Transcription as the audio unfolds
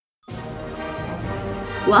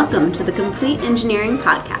Welcome to the Complete Engineering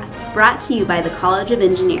Podcast, brought to you by the College of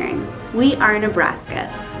Engineering. We are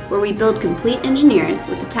Nebraska, where we build complete engineers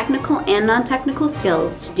with the technical and non-technical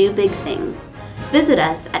skills to do big things. Visit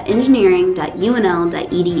us at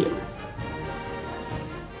engineering.unl.edu.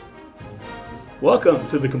 Welcome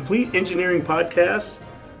to the Complete Engineering Podcast,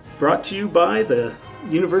 brought to you by the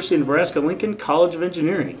University of Nebraska-Lincoln College of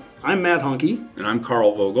Engineering. I'm Matt Hunke. And I'm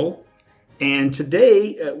Carl Vogel. And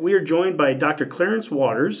today we are joined by Dr. Clarence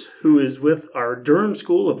Waters, who is with our Durham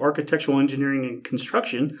School of Architectural Engineering and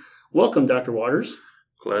Construction. Welcome, Dr. Waters.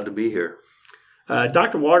 Glad to be here.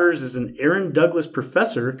 Dr. Waters is an Aaron Douglas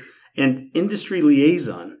professor and industry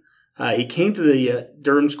liaison. He came to the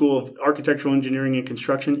Durham School of Architectural Engineering and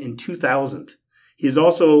Construction in 2000. He has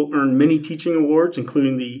also earned many teaching awards,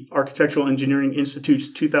 including the Architectural Engineering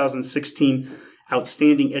Institute's 2016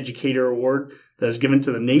 Outstanding Educator Award that is given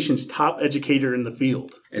to the nation's top educator in the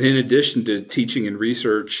field. And in addition to teaching and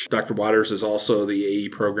research, Dr. Waters is also the AE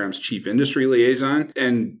program's chief industry liaison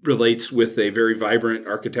and relates with a very vibrant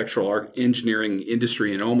architectural engineering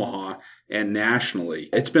industry in Omaha and nationally.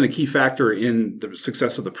 It's been a key factor in the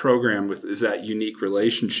success of the program is that unique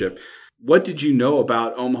relationship. What did you know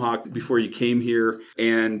about Omaha before you came here,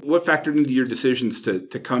 and what factored into your decisions to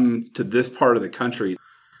come to this part of the country?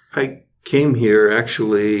 I came here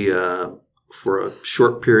actually for a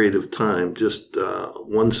short period of time, just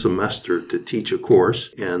one semester to teach a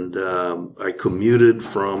course. And I commuted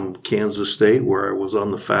from Kansas State, where I was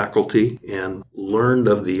on the faculty, and learned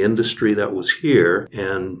of the industry that was here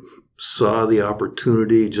and saw the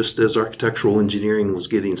opportunity just as architectural engineering was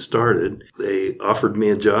getting started. They offered me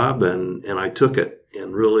a job and I took it.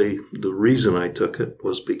 And really, the reason I took it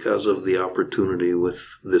was because of the opportunity with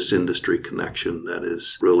this industry connection that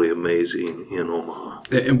is really amazing in Omaha.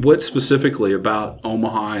 And what specifically about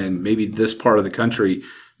Omaha and maybe this part of the country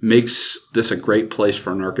makes this a great place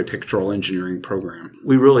for an architectural engineering program?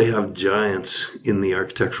 We really have giants in the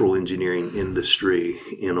architectural engineering industry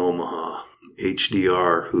in Omaha.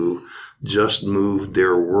 HDR, who just moved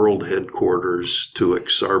their world headquarters to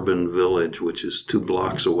Exarban Village, which is 2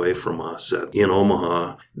 blocks away from us in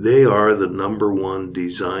Omaha. They are the number one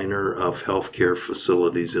designer of healthcare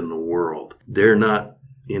facilities in the world. They're not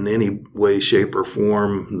in any way, shape, or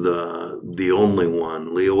form the only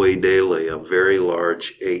one. Leo A. Daly, a very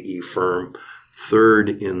large AE firm,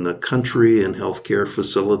 third in the country in healthcare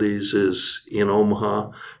facilities, is in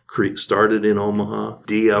Omaha. Started in Omaha.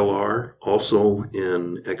 DLR, also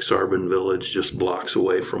in Exarban Village, just blocks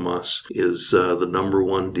away from us, is the number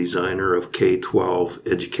one designer of K-12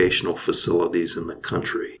 educational facilities in the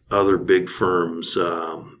country. Other big firms,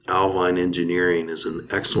 Alvine Engineering is an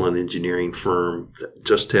excellent engineering firm that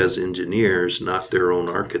just has engineers, not their own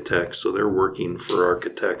architects, so they're working for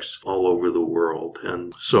architects all over the world.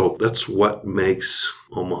 And so that's what makes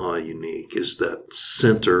Omaha unique, is that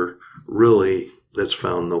center really that's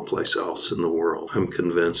found no place else in the world. I'm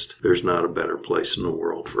convinced there's not a better place in the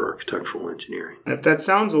world for architectural engineering. If that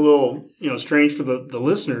sounds a little strange for the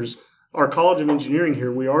listeners, our College of Engineering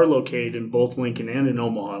here, we are located in both Lincoln and in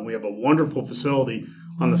Omaha, and we have a wonderful facility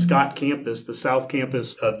on the Scott campus, the south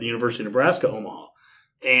campus of the University of Nebraska, Omaha.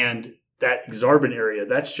 And that Exarban area,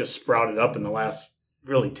 that's just sprouted up in the last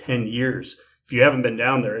really 10 years. If you haven't been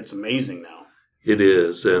down there, it's amazing now. It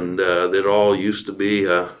is, and it all used to be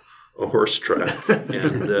a horse track,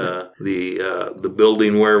 and the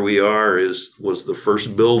building where we are was the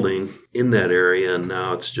first building in that area, and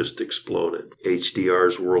now it's just exploded.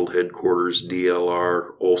 HDR's world headquarters,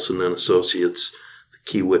 DLR, Olson and Associates, the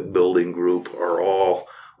Kiewit Building Group are all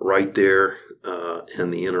right there,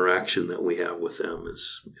 and the interaction that we have with them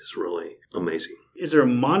is really amazing. Is there a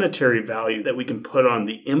monetary value that we can put on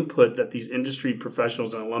the input that these industry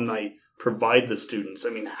professionals and alumni provide the students? I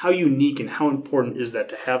mean, how unique and how important is that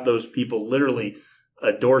to have those people literally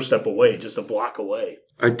a doorstep away, just a block away?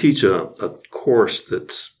 I teach a course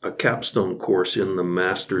that's a capstone course in the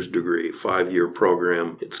master's degree, 5-year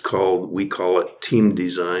program. We call it Team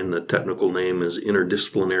Design. The technical name is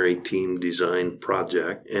Interdisciplinary Team Design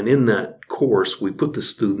Project. And in that course, we put the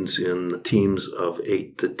students in teams of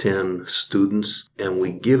 8 to 10 students, and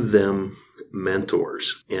we give them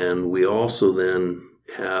mentors. And we also then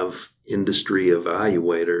have industry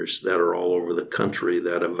evaluators that are all over the country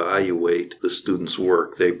that evaluate the students'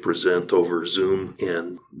 work. They present over Zoom,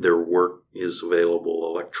 and their work is available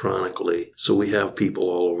electronically. So we have people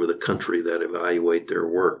all over the country that evaluate their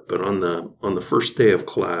work. But on the first day of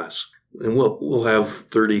class, and we'll have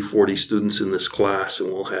 30, 40 students in this class,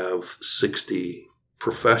 and we'll have 60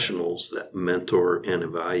 professionals that mentor and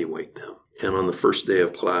evaluate them. And on the first day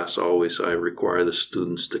of class, always I require the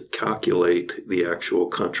students to calculate the actual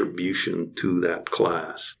contribution to that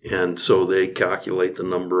class. And so they calculate the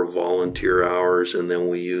number of volunteer hours, and then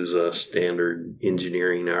we use a standard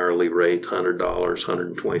engineering hourly rate, $100,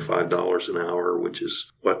 $125 an hour, which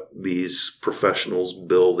is what these professionals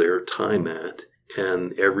bill their time at.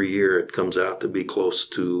 And every year it comes out to be close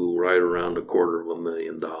to right around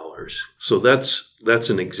 $250,000. So that's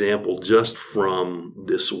an example just from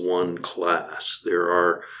this one class. There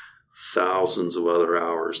are thousands of other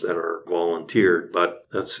hours that are volunteered, but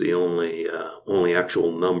that's the only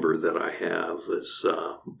actual number that I have.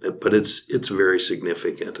 But it's very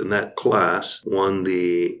significant. And that class won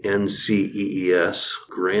the NCEES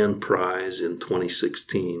Grand Prize in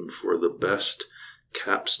 2016 for the best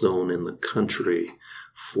capstone in the country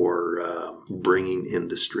for bringing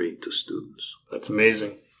industry to students. That's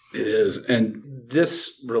amazing. It is. And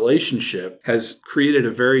this relationship has created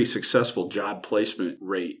a very successful job placement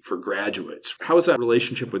rate for graduates. How has that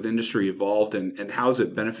relationship with industry evolved, and how is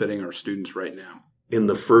it benefiting our students right now? In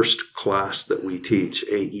the first class that we teach,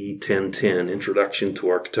 AE 1010, Introduction to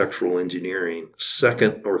Architectural Engineering,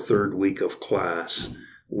 second or third week of class,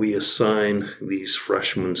 we assign these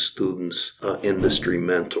freshman students an industry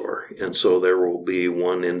mentor. And so there will be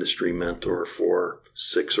one industry mentor for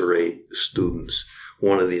 6 or 8 students.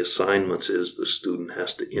 One of the assignments is the student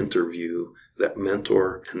has to interview that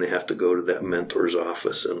mentor, and they have to go to that mentor's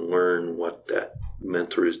office and learn what that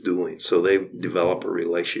mentor is doing. So they develop a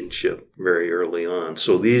relationship very early on.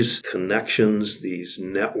 So these connections, these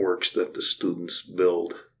networks that the students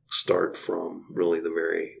build start from really the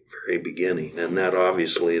very, very beginning. And that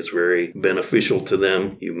obviously is very beneficial to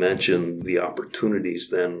them. You mentioned the opportunities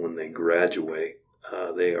then when they graduate.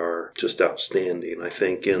 They are just outstanding. I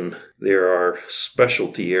think there are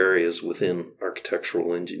specialty areas within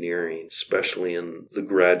architectural engineering, especially in the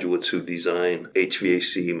graduates who design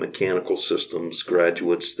HVAC mechanical systems,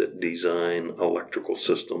 graduates that design electrical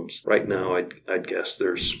systems. Right now, I'd guess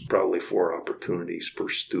there's probably 4 opportunities per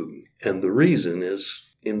student. And the reason is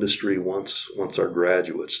industry wants our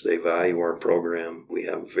graduates. They value our program. We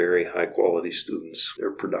have very high quality students.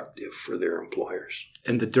 They're productive for their employers.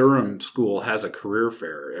 And the Durham School has a career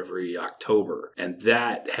fair every October, and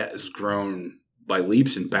that has grown by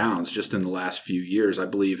leaps and bounds just in the last few years. I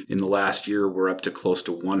believe in the last year we're up to close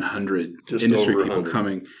to 100 just industry over people 100.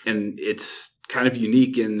 Coming, and it's kind of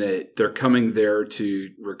unique in that they're coming there to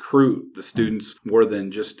recruit the students more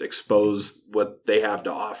than just expose what they have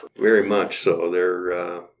to offer. Very much so. There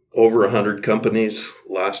are over 100 companies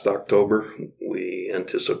last October. We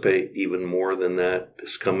anticipate even more than that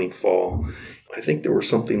this coming fall. I think there were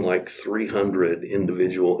something like 300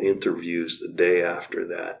 individual interviews the day after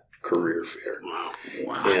that career fair.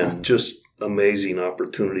 Wow. And just amazing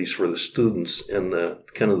opportunities for the students. And the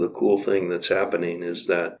kind of the cool thing that's happening is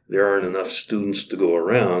that there aren't enough students to go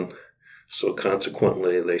around. So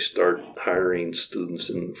consequently, they start hiring students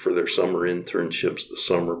for their summer internships the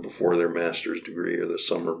summer before their master's degree or the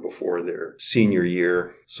summer before their senior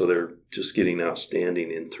year. So they're just getting outstanding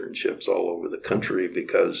internships all over the country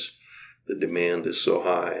because the demand is so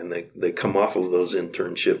high. And they come off of those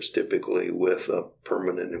internships typically with a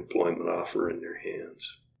permanent employment offer in their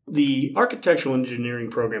hands. The architectural engineering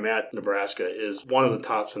program at Nebraska is one of the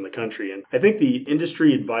tops in the country. And I think the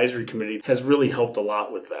Industry Advisory Committee has really helped a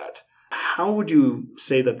lot with that. How would you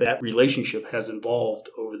say that relationship has evolved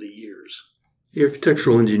over the years? The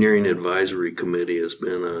Architectural Engineering Advisory Committee has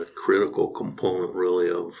been a critical component, really,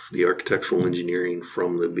 of the architectural engineering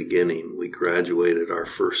from the beginning. We graduated our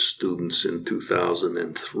first students in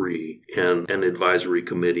 2003, and an advisory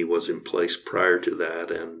committee was in place prior to that,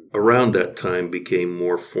 and around that time became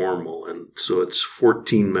more formal. And so it's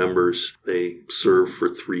 14 members. They serve for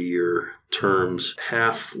 3-year terms.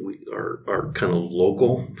 Half are kind of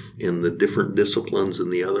local in the different disciplines, and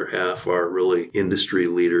the other half are really industry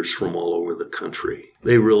leaders from all over the country.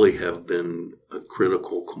 They really have been a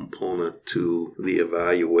critical component to the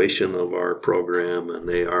evaluation of our program, and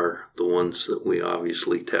they are the ones that we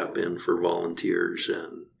obviously tap in for volunteers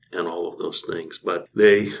and all of those things. But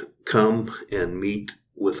they come and meet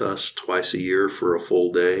with us twice a year for a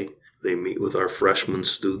full day. They meet with our freshman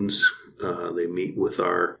students. They meet with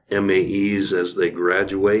our MAEs as they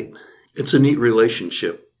graduate. It's a neat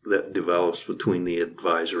relationship that develops between the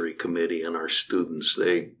advisory committee and our students.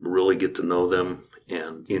 They really get to know them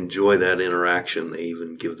and enjoy that interaction. They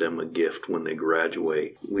even give them a gift when they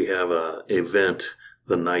graduate. We have an event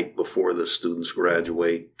the night before the students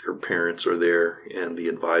graduate. Their parents are there, and the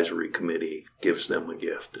advisory committee gives them a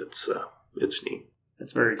gift. It's neat.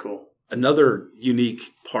 That's very cool. Another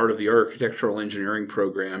unique part of the architectural engineering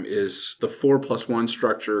program is the 4+1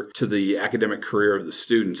 structure to the academic career of the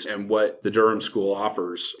students. And what the Durham School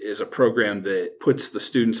offers is a program that puts the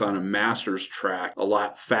students on a master's track a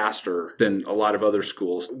lot faster than a lot of other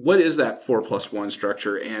schools. What is that 4+1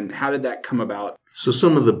 structure, and how did that come about? So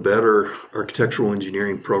some of the better architectural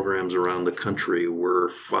engineering programs around the country were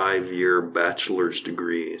 5-year bachelor's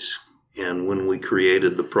degrees. And when we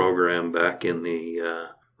created the program back in the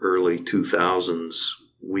early 2000s,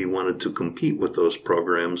 we wanted to compete with those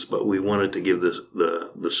programs, but we wanted to give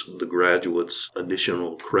the graduates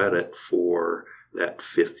additional credit for that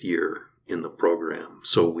 5th year in the program.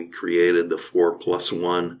 So we created the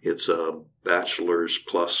 4+1. It's a bachelor's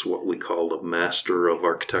plus what we call the Master of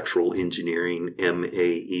Architectural Engineering,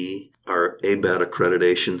 MAE. Our ABAT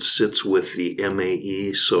accreditation sits with the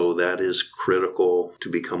MAE, so that is critical to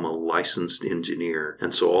become a licensed engineer.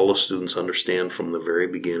 And so all the students understand from the very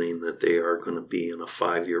beginning that they are going to be in a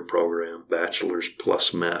 5-year program, bachelor's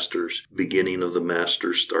plus master's. Beginning of the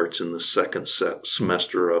master's starts in the second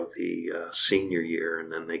semester of the senior year,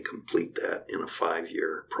 and then they complete that in a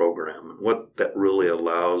 5-year program. And what that really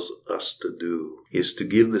allows us to do is to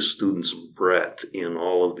give the students breadth in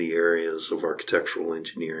all of the areas of architectural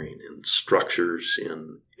engineering, in structures,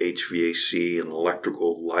 in HVAC, and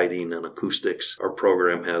electrical, lighting, and acoustics. Our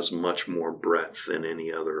program has much more breadth than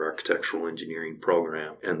any other architectural engineering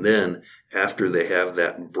program. And then after they have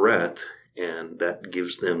that breadth, and that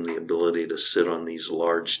gives them the ability to sit on these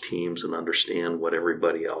large teams and understand what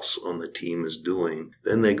everybody else on the team is doing,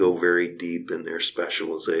 then they go very deep in their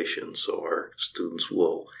specialization. So our students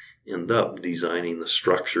will end up designing the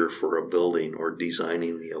structure for a building, or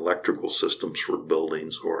designing the electrical systems for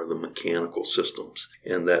buildings, or the mechanical systems.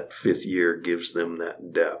 And that 5th year gives them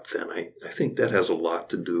that depth. And I think that has a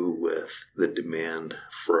lot to do with the demand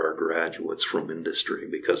for our graduates from industry,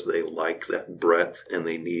 because they like that breadth and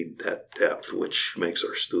they need that depth, which makes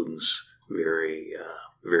our students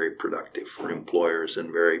very productive for employers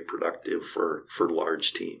and very productive for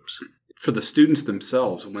large teams. For the students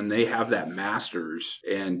themselves, when they have that master's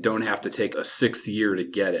and don't have to take a 6th year to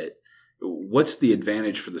get it, what's the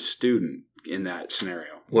advantage for the student in that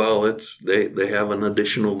scenario? Well, they have an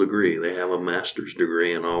additional degree. They have a master's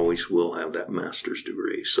degree and always will have that master's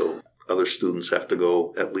degree. So other students have to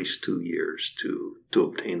go at least 2 years to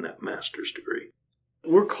obtain that master's degree.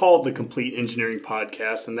 We're called the Complete Engineering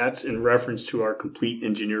Podcast, and that's in reference to our Complete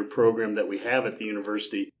Engineer program that we have at the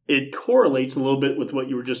university. It correlates a little bit with what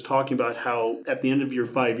you were just talking about, how at the end of your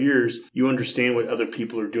 5 years, you understand what other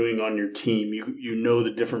people are doing on your team. You know the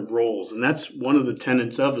different roles, and that's one of the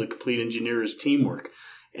tenets of the Complete Engineer is teamwork.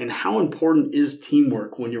 And how important is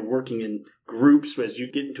teamwork when you're working in groups? As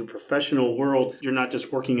you get into a professional world, you're not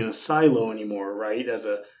just working in a silo anymore, right? As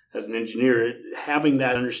an engineer, having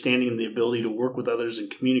that understanding and the ability to work with others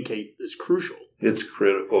and communicate is crucial. It's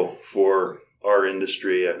critical for our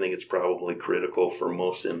industry. I think it's probably critical for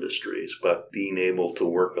most industries, but being able to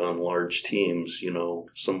work on large teams,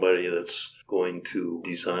 somebody that's going to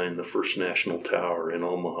design the First National Tower in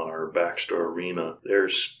Omaha or Baxter Arena,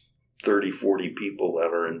 there's 30, 40 people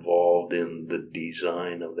that are involved in the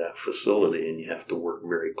design of that facility, and you have to work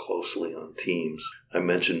very closely on teams. I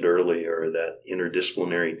mentioned earlier that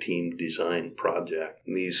interdisciplinary team design project.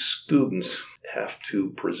 These students have to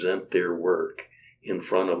present their work in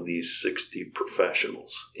front of these 60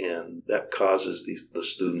 professionals, and that causes the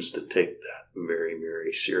students to take that very,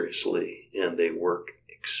 very seriously, and they work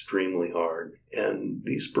extremely hard. And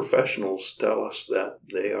these professionals tell us that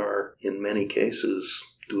they are, in many cases,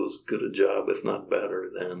 do as good a job, if not better,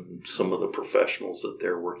 than some of the professionals that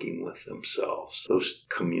they're working with themselves. Those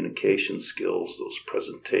communication skills, those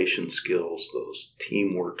presentation skills, those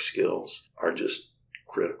teamwork skills are just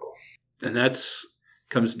critical. And that's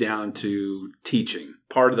comes down to teaching.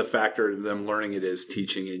 Part of the factor of them learning it is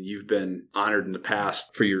teaching, and you've been honored in the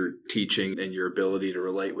past for your teaching and your ability to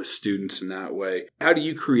relate with students in that way. How do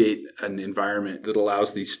you create an environment that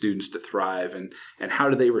allows these students to thrive, and how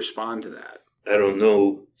do they respond to that? I don't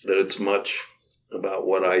know that it's much about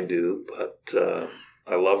what I do, but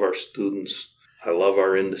I love our students. I love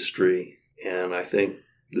our industry, and I think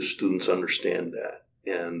the students understand that,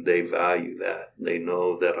 and they value that. They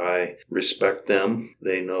know that I respect them.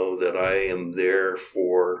 They know that I am there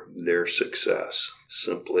for their success.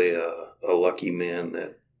 Simply a lucky man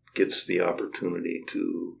that gets the opportunity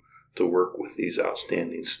to work with these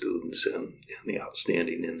outstanding students and the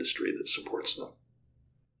outstanding industry that supports them.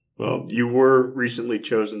 Well, you were recently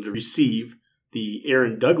chosen to receive the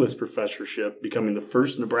Aaron Douglas Professorship, becoming the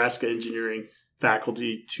first Nebraska engineering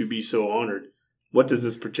faculty to be so honored. What does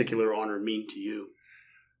this particular honor mean to you?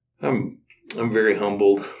 I'm very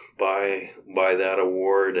humbled by that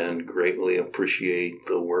award and greatly appreciate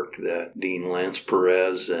the work that Dean Lance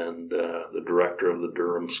Perez and the director of the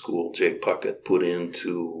Durham School, Jay Puckett, put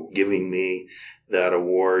into giving me that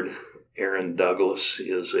award. Aaron Douglas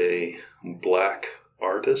is a Black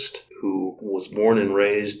artist who was born and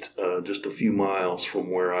raised just a few miles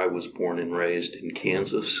from where I was born and raised in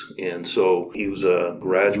Kansas. And so he was a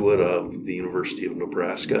graduate of the University of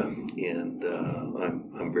Nebraska, and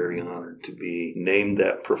I'm very honored to be named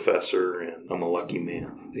that professor, and I'm a lucky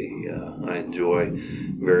man. I enjoy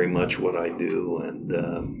very much what I do, and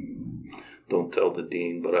don't tell the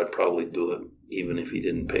dean, but I'd probably do it even if he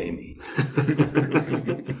didn't pay me.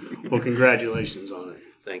 Well, congratulations on it.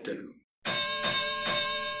 Thank you.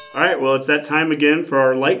 All right, well, it's that time again for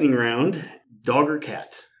our lightning round. Dog or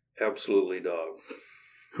cat? Absolutely dog.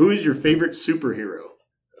 Who is your favorite superhero?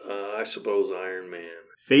 I suppose Iron Man.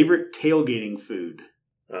 Favorite tailgating food?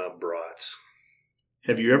 Brats.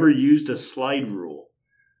 Have you ever used a slide rule?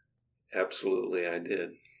 Absolutely, I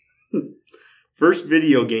did. First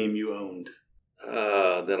video game you owned?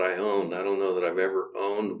 That I owned. I don't know that I've ever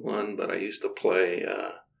owned one, but I used to play,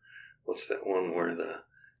 what's that one where the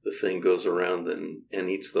thing goes around and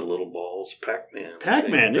eats the little balls? Pac-Man.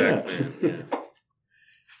 Pac-Man, yeah. Pac-Man, yeah.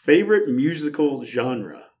 Favorite musical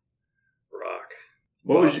genre? Rock.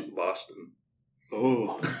 What was Boston.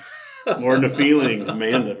 Oh, more than a feeling.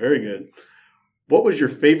 Amanda, very good. What was your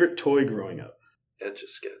favorite toy growing up?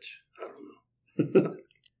 Etch-a-Sketch. I don't know.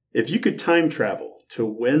 If you could time travel, to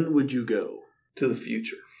when would you go? To the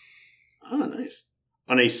future. Ah, nice.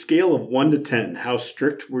 On a scale of 1 to 10, how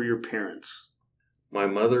strict were your parents? My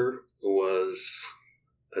mother was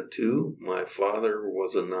a 2. My father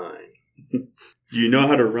was a 9. Do you know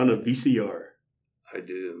how to run a VCR? I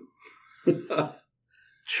do.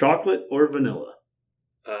 Chocolate or vanilla?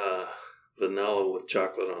 Vanilla with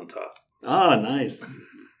chocolate on top. Ah, nice.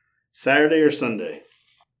 Saturday or Sunday?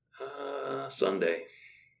 Sunday.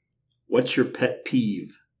 What's your pet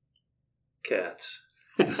peeve? Cats.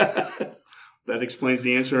 That explains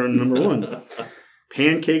the answer on number 1.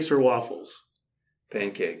 Pancakes or waffles?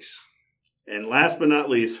 Pancakes. And last but not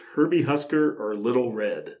least, Herbie Husker or Little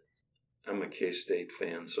Red? I'm a K-State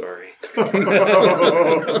fan, sorry.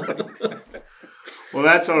 Well,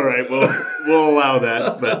 that's all right. We'll allow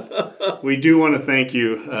that. But we do want to thank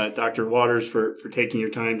you, Dr. Waters, for taking your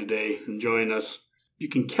time today and joining us. You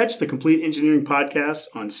can catch the Complete Engineering Podcast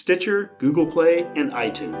on Stitcher, Google Play, and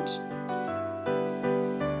iTunes.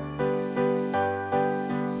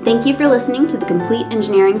 Thank you for listening to the Complete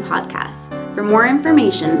Engineering Podcast. For more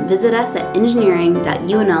information, visit us at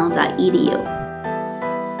engineering.unl.edu.